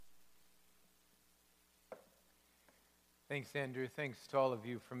Thanks, Andrew. Thanks to all of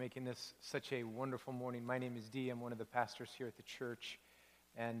you for making this such a wonderful morning. My name is Dee. I'm one of the pastors here at the church.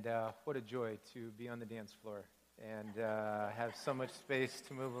 And what a joy to be on the dance floor and have so much space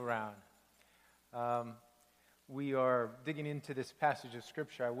to move around. We are digging into this passage of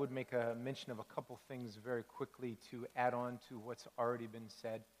Scripture. I would make a mention of a couple things very quickly to add on to what's already been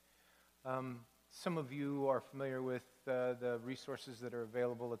said. Some of you are familiar with the resources that are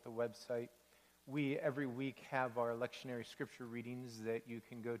available at the website. We, every week, have our lectionary scripture readings that you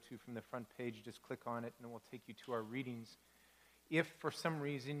can go to from the front page. Just click on it, and it will take you to our readings. If, for some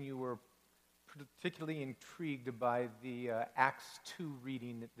reason, you were particularly intrigued by the Acts 2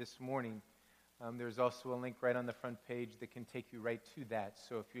 reading this morning, there's also a link right on the front page that can take you right to that.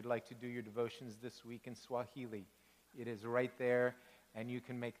 So if you'd like to do your devotions this week in Swahili, it is right there, and you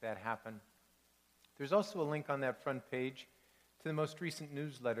can make that happen. There's also a link on that front page to the most recent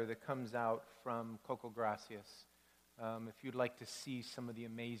newsletter that comes out from Coco Gracias. If you'd like to see some of the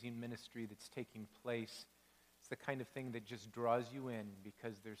amazing ministry that's taking place, it's the kind of thing that just draws you in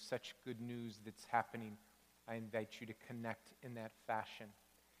because there's such good news that's happening. I invite you to connect in that fashion.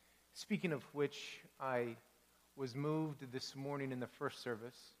 Speaking of which, I was moved this morning in the first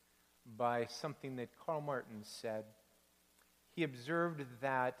service by something that Karl Martin said. He observed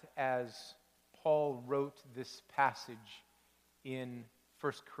that as Paul wrote this passage in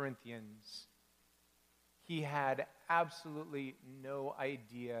 1 Corinthians, he had absolutely no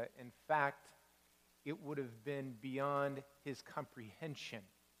idea. In fact, it would have been beyond his comprehension,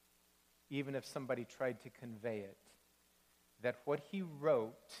 even if somebody tried to convey it, that what he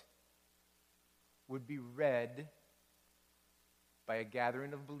wrote would be read by a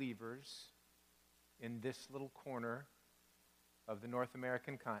gathering of believers in this little corner of the North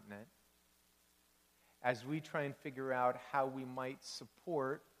American continent as we try and figure out how we might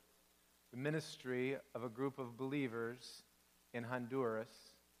support the ministry of a group of believers in Honduras,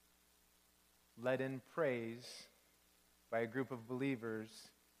 led in praise by a group of believers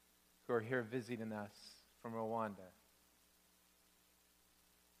who are here visiting us from Rwanda.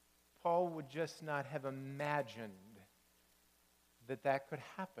 Paul would just not have imagined that that could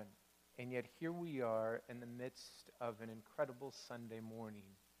happen. And yet here we are in the midst of an incredible Sunday morning,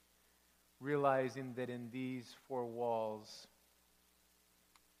 realizing that in these four walls,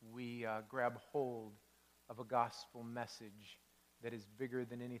 we grab hold of a gospel message that is bigger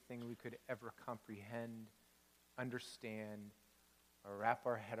than anything we could ever comprehend, understand, or wrap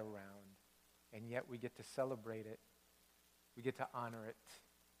our head around. And yet we get to celebrate it. We get to honor it.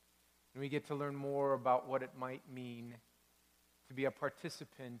 And we get to learn more about what it might mean to be a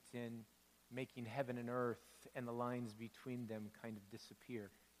participant in making heaven and earth and the lines between them kind of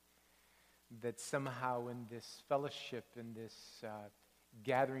disappear. That somehow in this fellowship, in this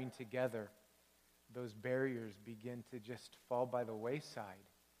gathering together, those barriers begin to just fall by the wayside,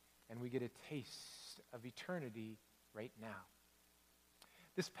 and we get a taste of eternity right now.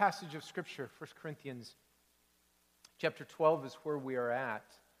 This passage of Scripture, 1 Corinthians chapter 12, is where we are at,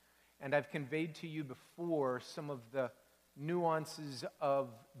 and I've conveyed to you before some of the nuances of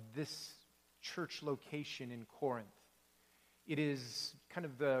this church location in Corinth. It is kind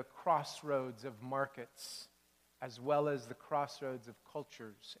of the crossroads of markets, as well as the crossroads of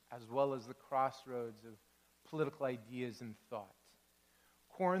cultures, as well as the crossroads of political ideas and thought.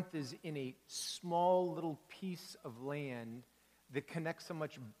 Corinth is in a small little piece of land that connects a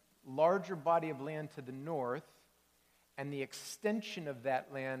much larger body of land to the north and the extension of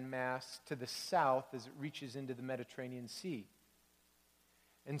that landmass to the south as it reaches into the Mediterranean Sea.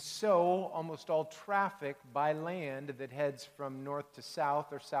 And so, almost all traffic by land that heads from north to south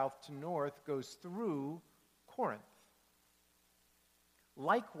or south to north goes through Corinth.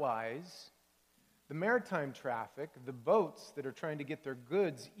 Likewise, the maritime traffic, the boats that are trying to get their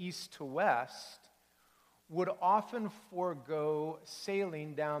goods east to west, would often forego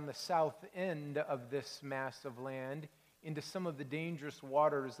sailing down the south end of this mass of land into some of the dangerous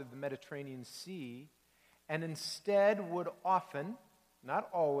waters of the Mediterranean Sea, and instead would often, not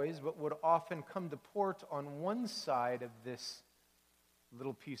always, but would often come to port on one side of this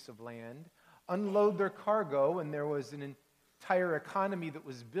little piece of land, unload their cargo, and there was an entire economy that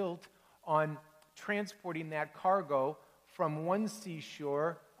was built on transporting that cargo from one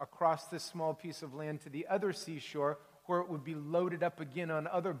seashore across this small piece of land to the other seashore, where it would be loaded up again on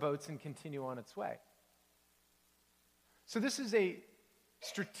other boats and continue on its way. So this is a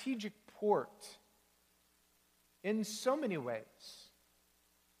strategic port in so many ways.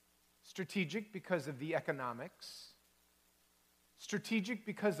 Strategic because of the economics. Strategic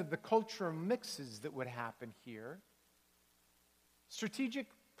because of the cultural mixes that would happen here. Strategic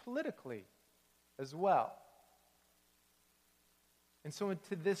politically as well. And so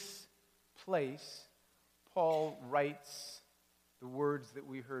into this place, Paul writes the words that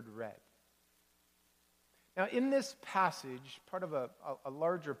we heard read. Now, in this passage, part of a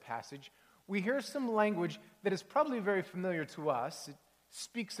larger passage, we hear some language that is probably very familiar to us. It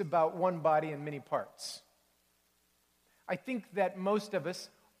speaks about one body in many parts. I think that most of us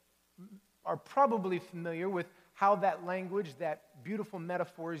are probably familiar with how that language, that beautiful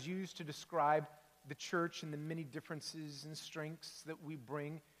metaphor, is used to describe the church and the many differences and strengths that we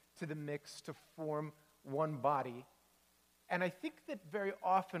bring to the mix to form one body. And I think that very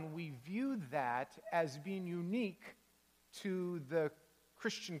often we view that as being unique to the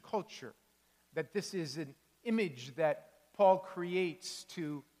Christian culture, that this is an image that Paul creates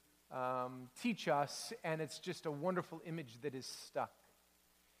to teach us, and it's just a wonderful image that is stuck.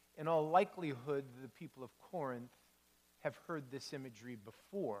 In all likelihood, the people of Corinth have heard this imagery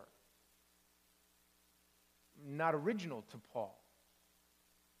before. Not original to Paul.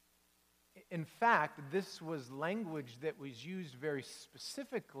 In fact, this was language that was used very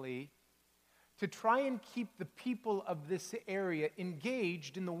specifically to try and keep the people of this area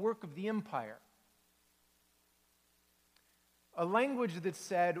engaged in the work of the empire. A language that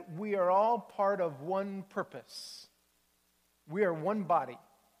said, we are all part of one purpose. We are one body.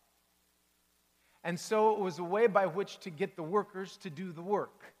 And so it was a way by which to get the workers to do the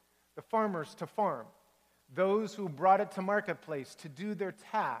work, the farmers to farm, those who brought it to marketplace to do their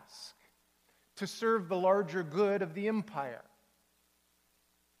task, to serve the larger good of the empire.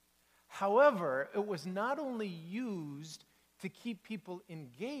 However, it was not only used to keep people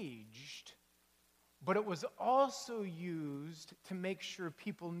engaged, but it was also used to make sure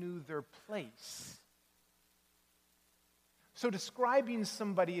people knew their place. So describing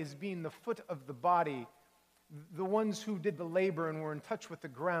somebody as being the foot of the body, the ones who did the labor and were in touch with the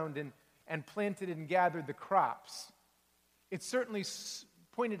ground and planted and gathered the crops, it certainly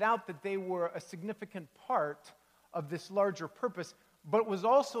pointed out that they were a significant part of this larger purpose, but it was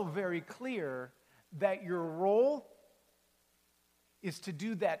also very clear that your role is to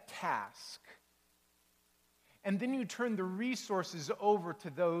do that task. And then you turn the resources over to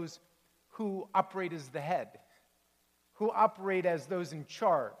those who operate as the head, who operate as those in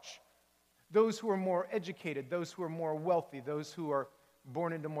charge, those who are more educated, those who are more wealthy, those who are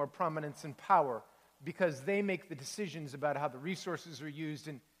born into more prominence and power, because they make the decisions about how the resources are used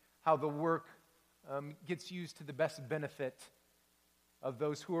and how the work gets used to the best benefit of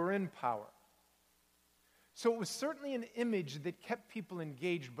those who are in power. So it was certainly an image that kept people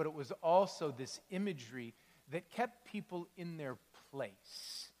engaged, but it was also this imagery that kept people in their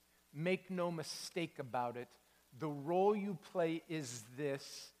place. Make no mistake about it. The role you play is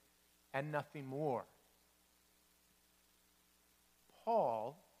this and nothing more.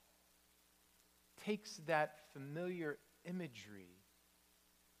 Paul takes that familiar imagery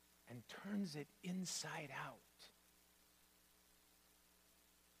and turns it inside out.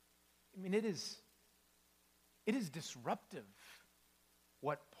 I mean, it is disruptive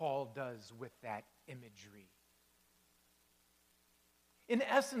what Paul does with that imagery. In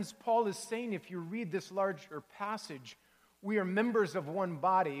essence, Paul is saying, if you read this larger passage, we are members of one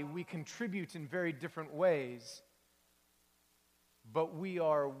body, we contribute in very different ways, but we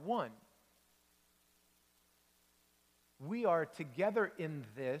are one. We are together in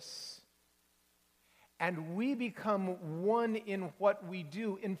this, and we become one in what we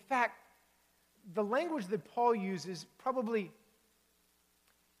do. In fact, the language that Paul uses probably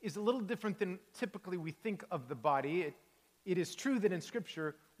is a little different than typically we think of the body. It is true that in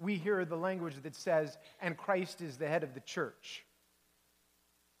Scripture we hear the language that says, and Christ is the head of the church.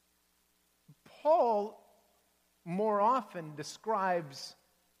 Paul more often describes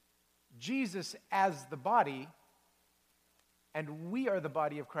Jesus as the body, and we are the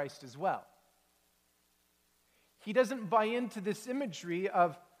body of Christ as well. He doesn't buy into this imagery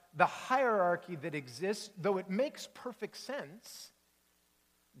of the hierarchy that exists, though it makes perfect sense.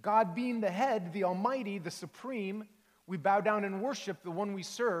 God being the head, the Almighty, the Supreme, we bow down and worship the one we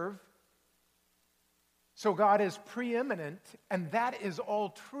serve. So God is preeminent, and that is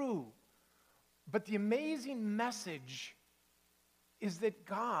all true. But the amazing message is that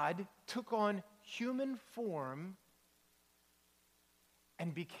God took on human form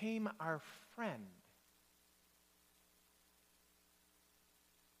and became our friend.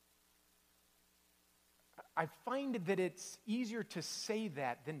 I find that it's easier to say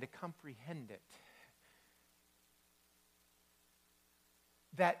that than to comprehend it.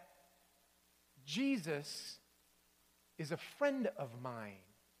 That Jesus is a friend of mine.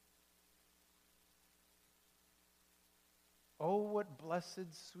 Oh, what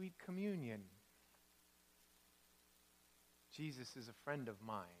blessed sweet communion. Jesus is a friend of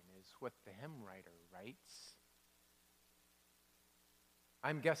mine, is what the hymn writer writes.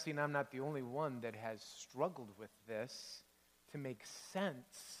 I'm guessing I'm not the only one that has struggled with this to make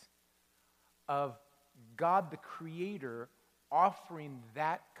sense of God the Creator offering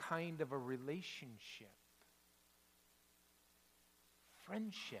that kind of a relationship.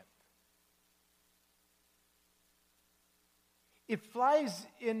 Friendship. It flies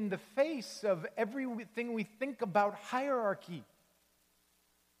in the face of everything we think about hierarchy.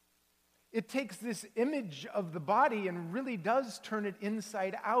 It takes this image of the body and really does turn it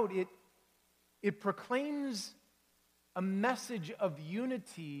inside out. It proclaims a message of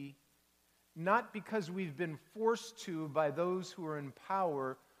unity, not because we've been forced to by those who are in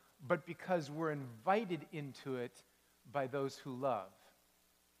power, but because we're invited into it by those who love.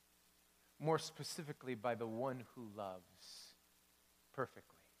 More specifically, by the one who loves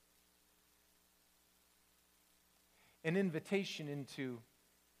perfectly. An invitation into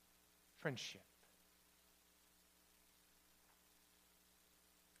friendship.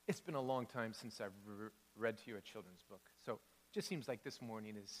 It's been a long time since I've read to you a children's book, so it just seems like this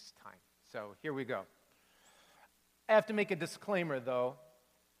morning is time. So here we go. I have to make a disclaimer, though.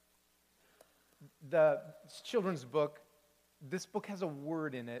 The children's book, this book has a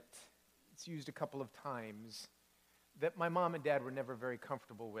word in it, it's used a couple of times, that my mom and dad were never very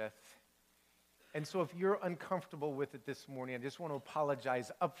comfortable with. And so if you're uncomfortable with it this morning, I just want to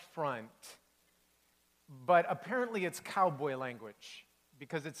apologize up front. But apparently it's cowboy language,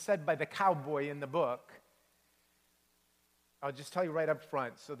 because it's said by the cowboy in the book. I'll just tell you right up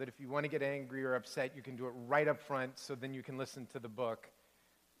front, so that if you want to get angry or upset, you can do it right up front, so then you can listen to the book.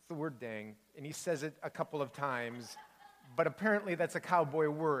 It's the word dang, and he says it a couple of times, but apparently that's a cowboy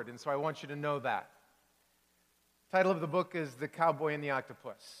word, and so I want you to know that. Title of the book is The Cowboy and the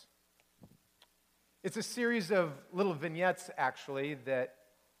Octopus. It's a series of little vignettes, actually, that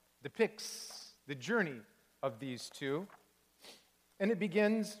depicts the journey of these two. And it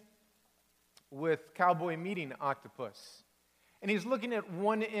begins with Cowboy meeting Octopus. And he's looking at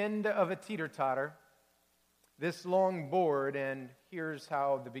one end of a teeter-totter, this long board, and here's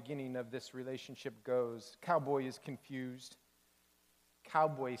how the beginning of this relationship goes. Cowboy is confused.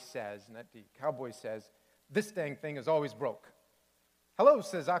 Cowboy says, this dang thing is always broke. Hello,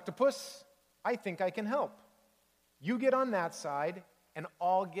 says Octopus. I think I can help. You get on that side, and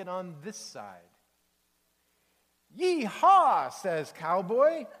I'll get on this side. Yee-haw, says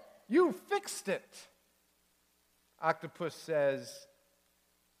Cowboy. You fixed it. Octopus says,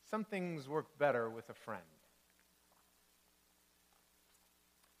 some things work better with a friend.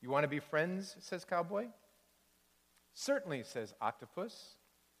 You want to be friends, says Cowboy. Certainly, says Octopus.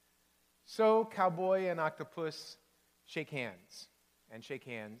 So Cowboy and Octopus shake hands, and shake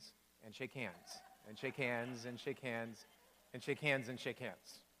hands, and shake hands, and shake hands, and shake hands, and shake hands, and shake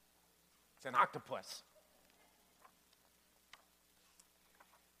hands. It's an octopus.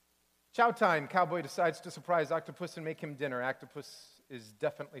 Chow time. Cowboy decides to surprise Octopus and make him dinner. Octopus is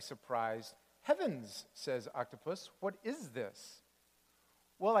definitely surprised. Heavens, says Octopus, what is this?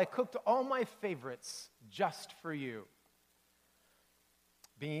 Well, I cooked all my favorites just for you.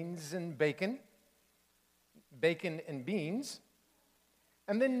 Beans and bacon, bacon and beans,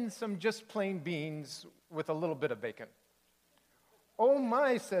 and then some just plain beans with a little bit of bacon. Oh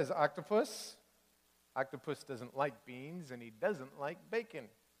my, says Octopus. Octopus doesn't like beans and he doesn't like bacon.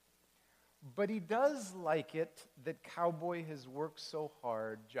 But he does like it that Cowboy has worked so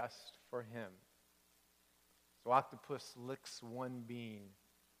hard just for him. So Octopus licks one bean.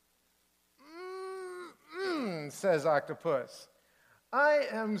 Says Octopus. I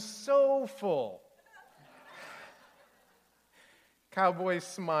am so full. Cowboy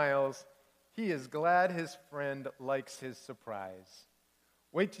smiles. He is glad his friend likes his surprise.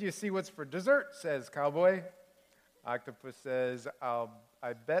 Wait till you see what's for dessert, says Cowboy. Octopus says,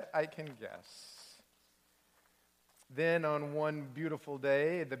 I bet I can guess. Then on one beautiful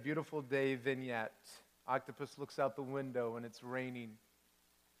day, the beautiful day vignette, Octopus looks out the window and it's raining.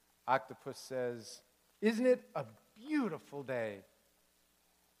 Octopus says, isn't it a beautiful day?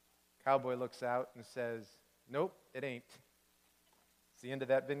 Cowboy looks out and says, nope, it ain't. It's the end of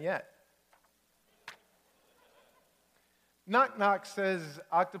that vignette. Knock, knock, says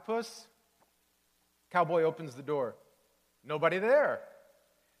Octopus. Cowboy opens the door. Nobody there.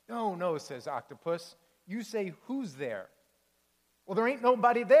 No, says Octopus. You say, who's there? Well, there ain't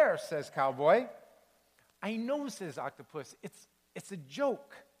nobody there, says Cowboy. I know, says Octopus. It's a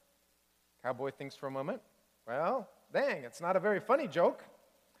joke. Cowboy thinks for a moment. Well, dang, it's not a very funny joke.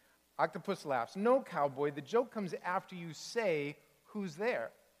 Octopus laughs. No, Cowboy, the joke comes after you say, who's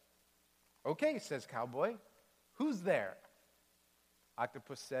there? Okay, says Cowboy. Who's there?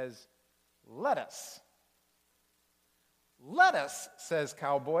 Octopus says, lettuce. Lettuce, says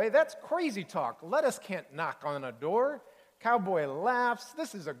Cowboy. That's crazy talk. Lettuce can't knock on a door. Cowboy laughs.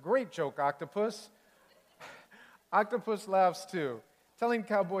 This is a great joke, Octopus. Octopus laughs too. Telling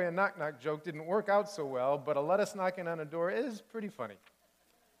Cowboy a knock-knock joke didn't work out so well, but a lettuce knocking on a door is pretty funny.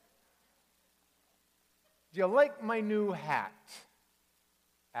 Do you like my new hat?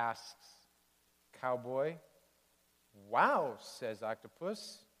 Asks Cowboy. Wow, says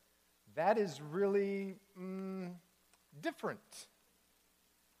Octopus. That is really different.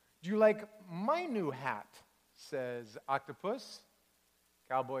 Do you like my new hat? Says Octopus.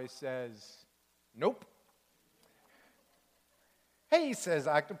 Cowboy says, nope. Hey, says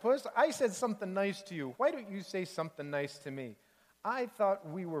Octopus, I said something nice to you. Why don't you say something nice to me? I thought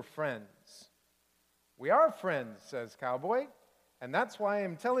we were friends. We are friends, says Cowboy, and that's why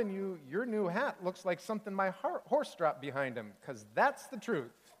I'm telling you your new hat looks like something my horse dropped behind him, because that's the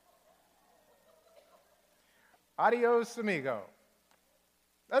truth. Adios, amigo.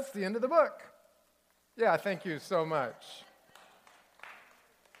 That's the end of the book. Yeah, thank you so much.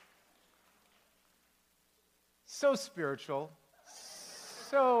 So spiritual,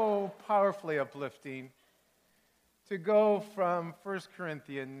 so powerfully uplifting to go from 1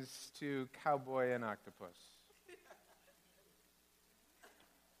 Corinthians to Cowboy and Octopus.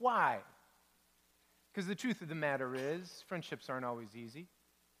 Why? Because the truth of the matter is, friendships aren't always easy.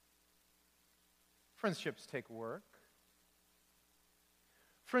 Friendships take work.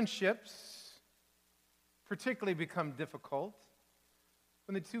 Friendships particularly become difficult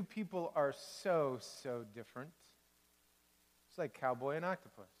when the two people are so different. It's like Cowboy and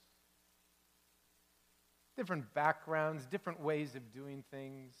Octopus. Different backgrounds, different ways of doing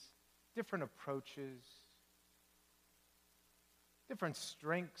things, different approaches, different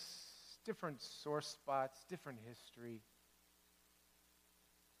strengths, different sore spots, different history.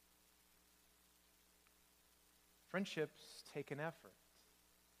 Friendships take an effort.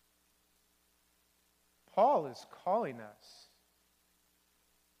 Paul is calling us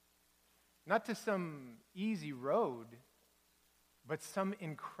not to some easy road, but some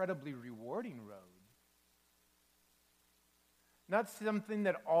incredibly rewarding road. Not something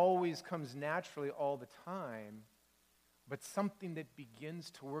that always comes naturally all the time, but something that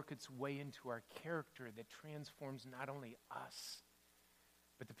begins to work its way into our character that transforms not only us,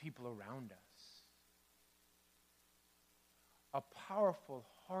 but the people around us. A powerful,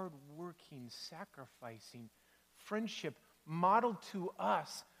 hard-working, sacrificing friendship modeled to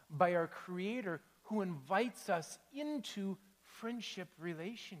us by our Creator, who invites us into friendship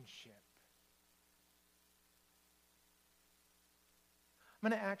relationship. I'm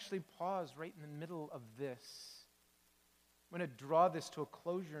going to actually pause right in the middle of this. I'm going to draw this to a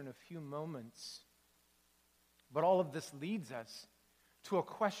closure in a few moments. But all of this leads us to a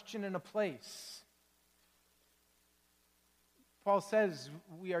question and a place. Paul says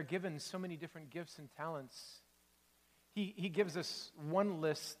we are given so many different gifts and talents. He gives us one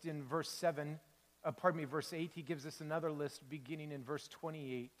list in verse 8. He gives us another list beginning in verse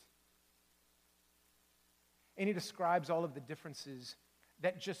 28. And he describes all of the differences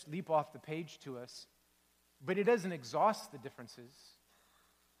that just leap off the page to us. But it doesn't exhaust the differences.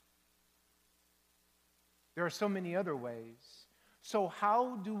 There are so many other ways. So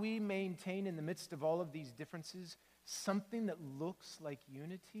how do we maintain in the midst of all of these differences something that looks like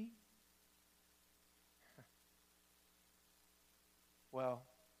unity? Well,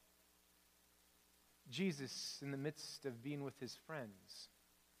 Jesus, in the midst of being with his friends,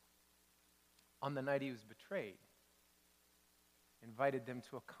 on the night he was betrayed, invited them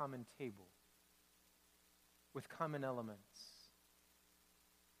to a common table with common elements,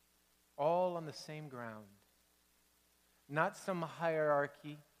 all on the same ground. Not some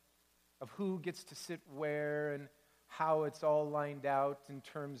hierarchy of who gets to sit where and how it's all lined out in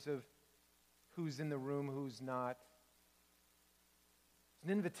terms of who's in the room, who's not. It's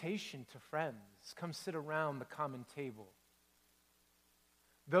an invitation to friends. Come sit around the common table.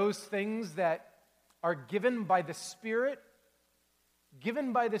 Those things that are given by the Spirit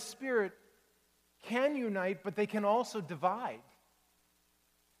can unite, but they can also divide.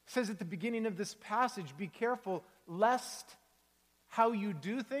 It says at the beginning of this passage, be careful lest how you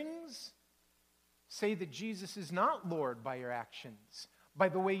do things say that Jesus is not Lord by your actions, by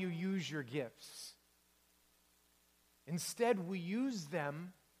the way you use your gifts. Instead, we use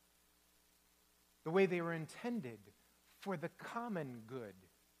them the way they were intended, for the common good,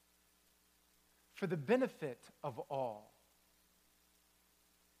 for the benefit of all,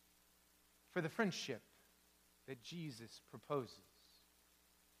 for the friendship that Jesus proposes.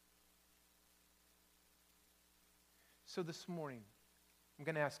 So this morning, I'm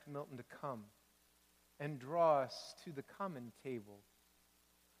going to ask Milton to come and draw us to the common table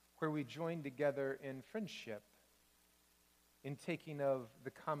where we join together in friendship, in taking of the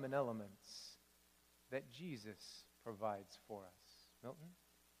common elements that Jesus provides for us. Milton?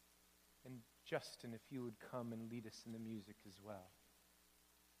 And Justin, if you would come and lead us in the music as well.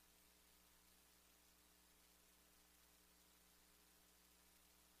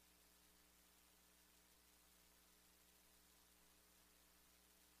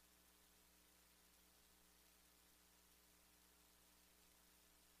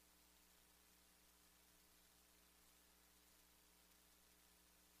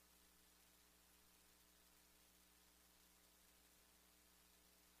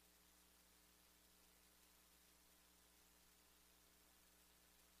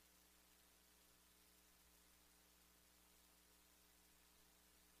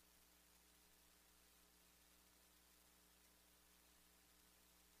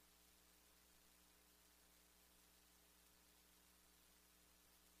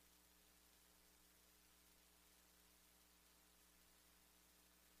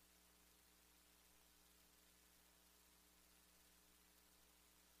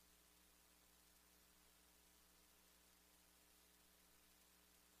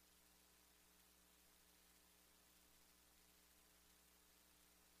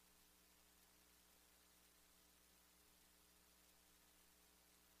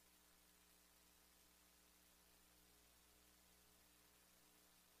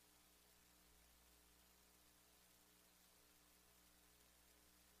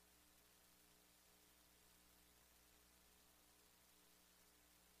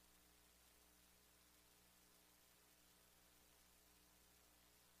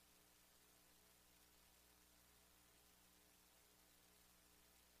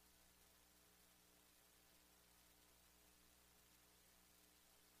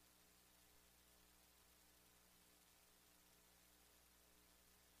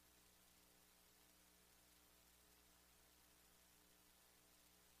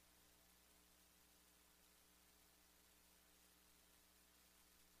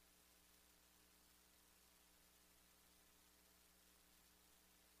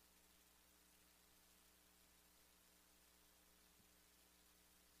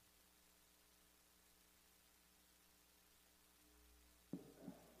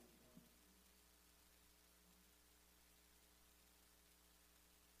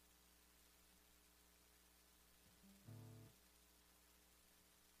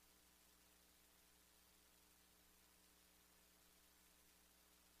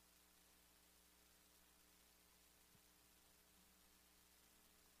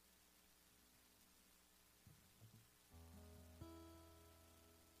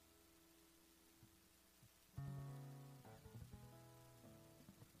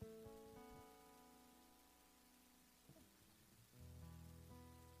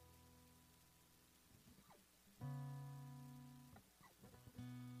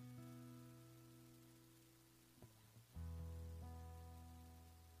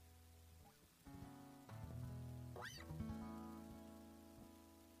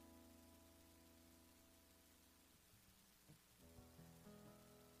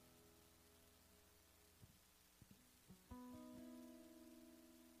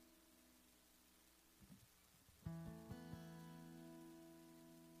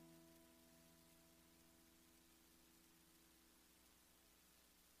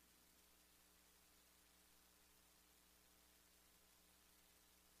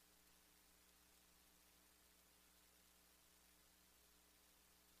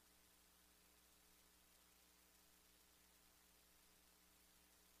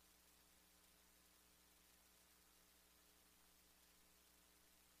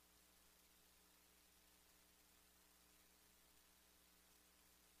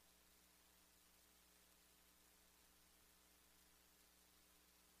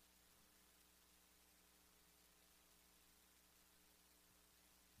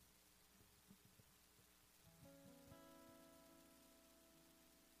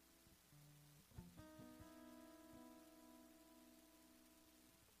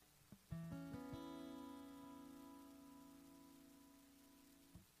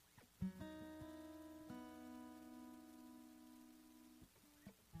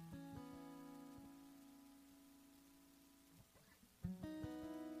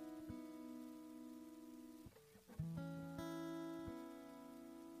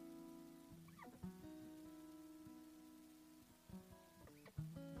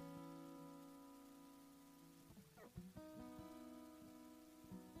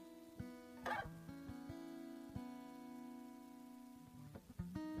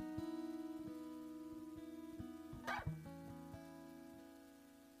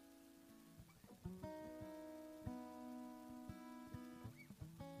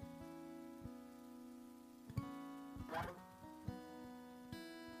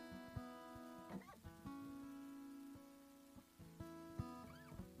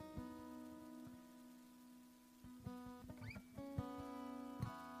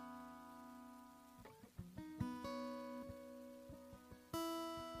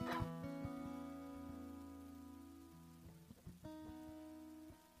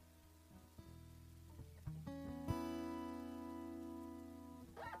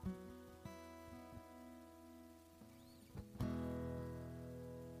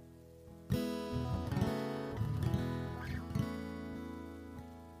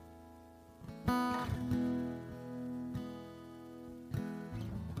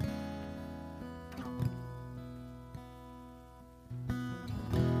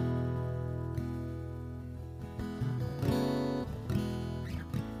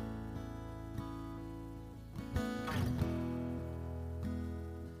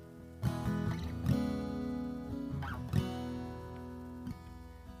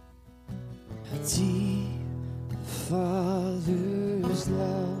 deep Father's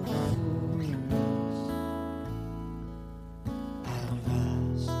love for us,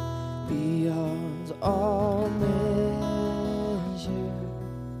 vast beyond all measure,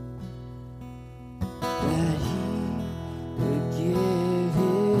 that He would give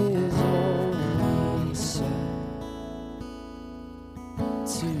His only Son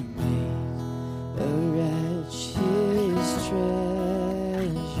to make a wretch His treasure.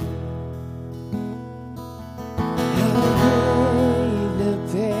 How great the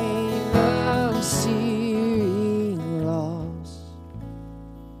pain of seeing loss!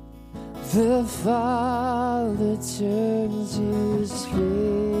 The Father turns His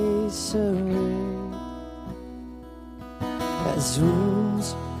face away, as wounds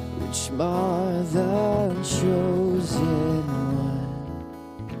which mar the chosen one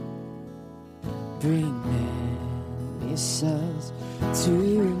bring many sons to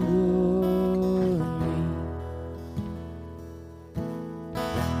glory.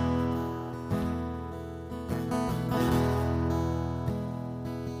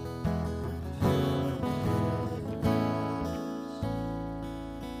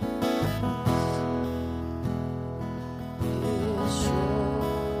 His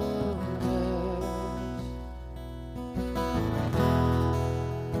shoulders,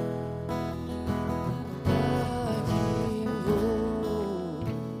 He rose,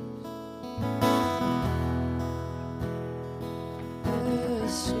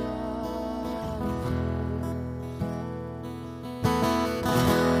 His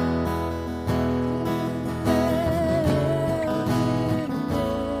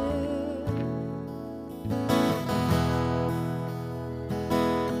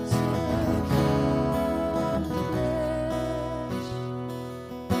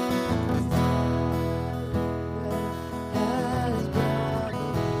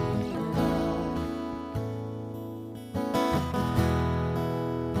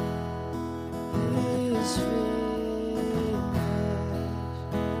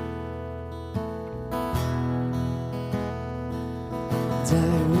I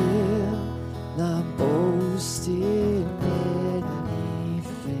will not boast in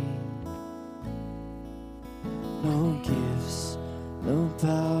anything, no gifts, no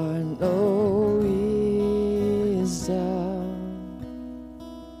power, no wisdom,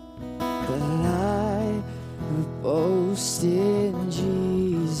 but I will boast in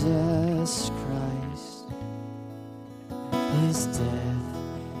Jesus Christ, His death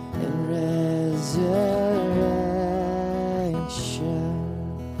and resurrection.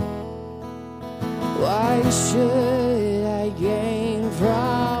 Why should I gain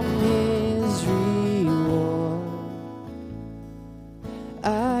from His reward?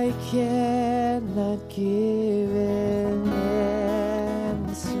 I cannot give an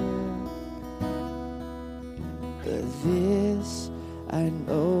answer, but this I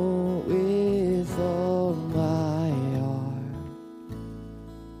know with all my heart: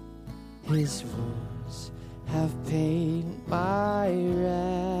 His wounds have paid my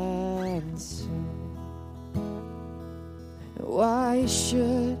ransom. Why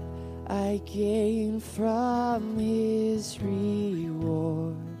should I gain from His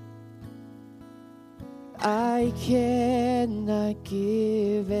reward? I cannot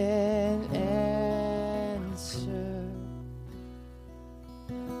give an answer,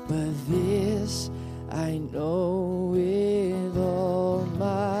 but this I know with all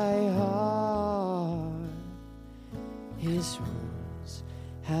my heart: His wounds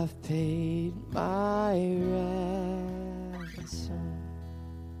have paid my ransom.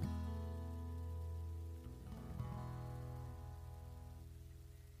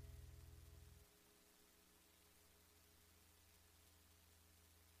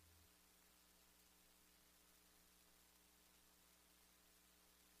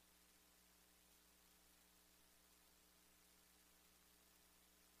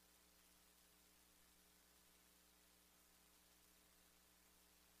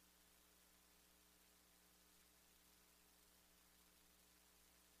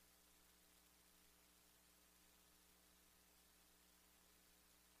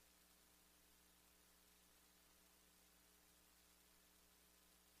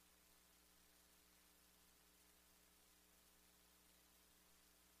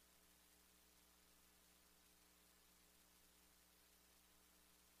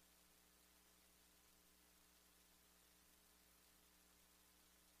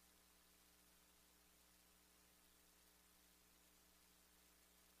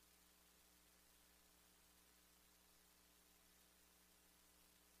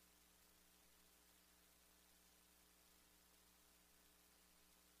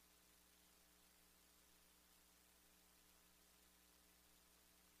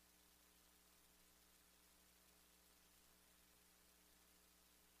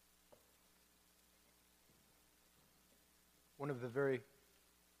 one of the very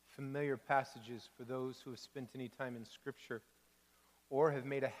familiar passages for those who have spent any time in Scripture or have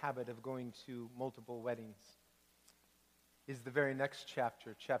made a habit of going to multiple weddings is the very next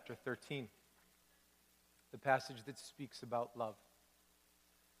chapter, chapter 13, the passage that speaks about love.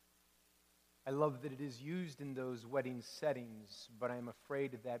 I love that it is used in those wedding settings, but I'm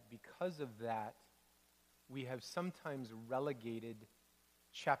afraid that because of that, we have sometimes relegated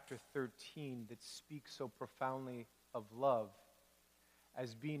chapter 13 that speaks so profoundly of love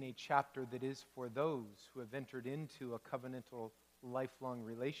as being a chapter that is for those who have entered into a covenantal, lifelong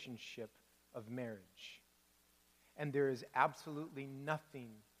relationship of marriage. And there is absolutely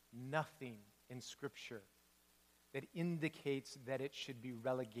nothing in Scripture that indicates that it should be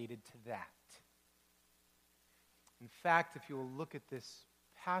relegated to that. In fact, if you will look at this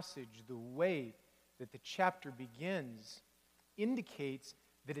passage, the way that the chapter begins indicates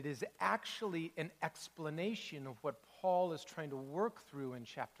that it is actually an explanation of what Paul is trying to work through in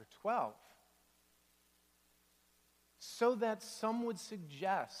chapter 12. So that some would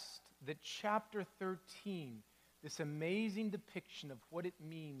suggest that chapter 13, this amazing depiction of what it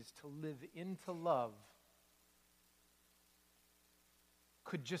means to live into love,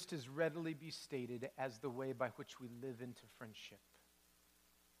 could just as readily be stated as the way by which we live into friendship.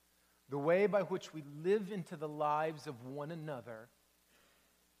 The way by which we live into the lives of one another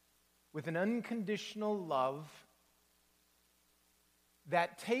with an unconditional love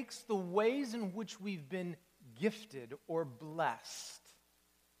that takes the ways in which we've been gifted or blessed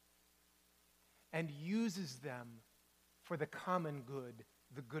and uses them for the common good,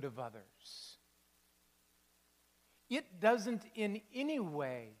 the good of others. It doesn't in any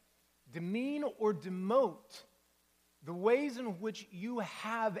way demean or demote the ways in which you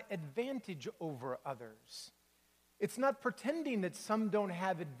have advantage over others. It's not pretending that some don't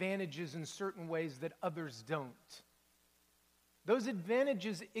have advantages in certain ways that others don't. Those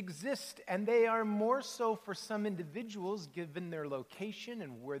advantages exist, and they are more so for some individuals given their location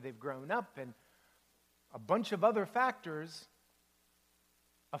and where they've grown up, and a bunch of other factors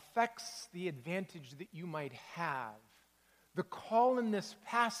affects the advantage that you might have. The call in this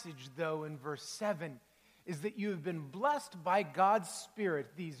passage, though, in verse 7, is that you have been blessed by God's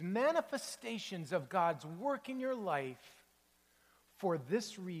Spirit, these manifestations of God's work in your life, for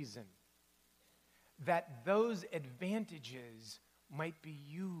this reason, that those advantages might be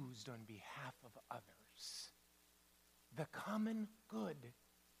used on behalf of others. The common good,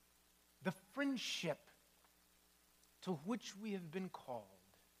 the friendship to which we have been called.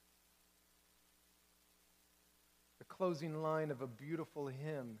 The closing line of a beautiful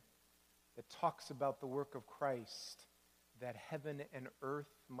hymn that talks about the work of Christ, that heaven and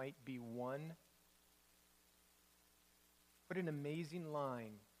earth might be one. What an amazing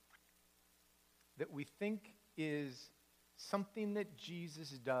line that we think is something that Jesus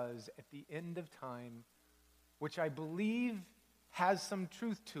does at the end of time, which I believe has some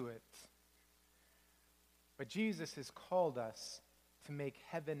truth to it. But Jesus has called us to make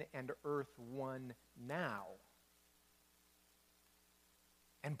heaven and earth one now.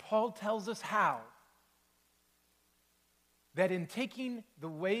 And Paul tells us how. That in taking the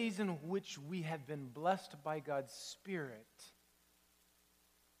ways in which we have been blessed by God's Spirit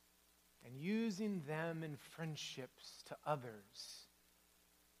and using them in friendships to others,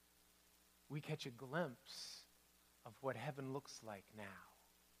 we catch a glimpse of what heaven looks like now.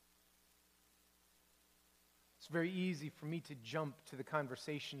 It's very easy for me to jump to the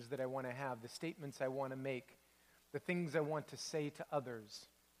conversations that I want to have, the statements I want to make, the things I want to say to others.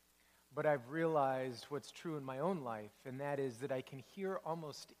 But I've realized what's true in my own life, and that is that I can hear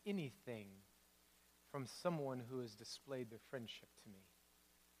almost anything from someone who has displayed their friendship to me.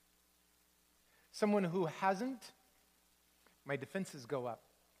 Someone who hasn't, my defenses go up.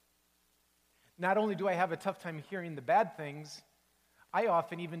 Not only do I have a tough time hearing the bad things, I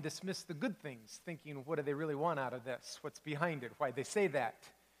often even dismiss the good things, thinking, what do they really want out of this? What's behind it? Why'd they say that?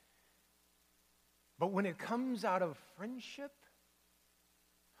 But when it comes out of friendship,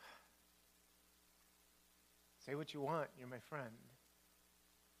 say what you want, you're my friend.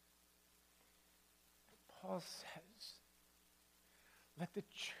 Paul says, let the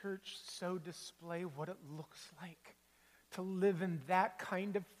church so display what it looks like to live in that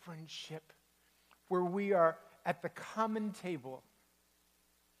kind of friendship where we are at the common table,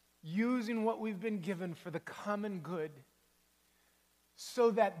 using what we've been given for the common good,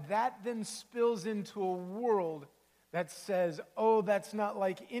 so that that then spills into a world that says, oh, that's not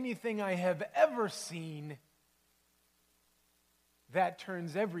like anything I have ever seen. That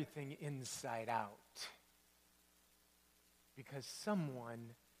turns everything inside out. Because someone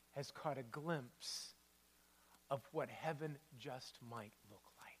has caught a glimpse of what heaven just might look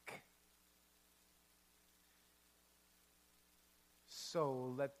like.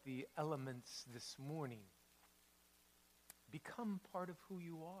 So let the elements this morning become part of who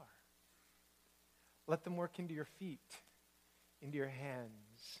you are. Let them work into your feet, into your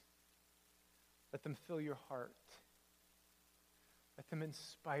hands. Let them fill your heart. Let them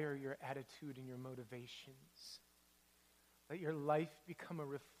inspire your attitude and your motivations. Let your life become a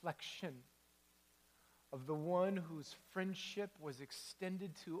reflection of the one whose friendship was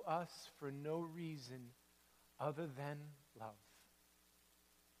extended to us for no reason other than love,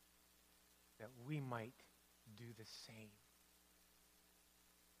 that we might do the same.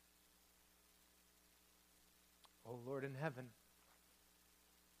 O Lord in heaven,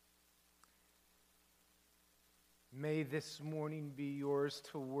 may this morning be yours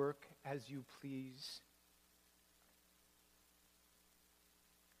to work as you please.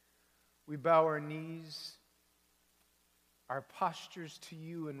 We bow our knees, our postures to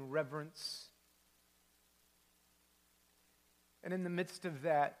you in reverence. And in the midst of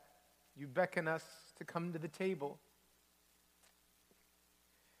that, you beckon us to come to the table,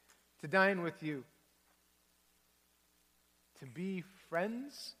 to dine with you, to be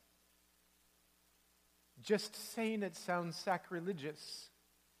friends. Just saying it sounds sacrilegious.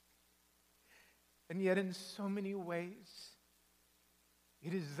 And yet in so many ways,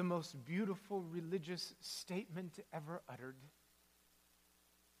 it is the most beautiful religious statement ever uttered.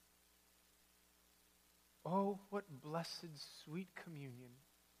 Oh, what blessed, sweet communion.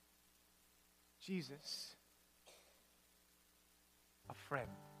 Jesus, a friend.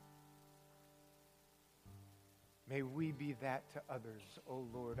 May we be that to others, O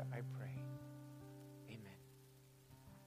Lord, I pray.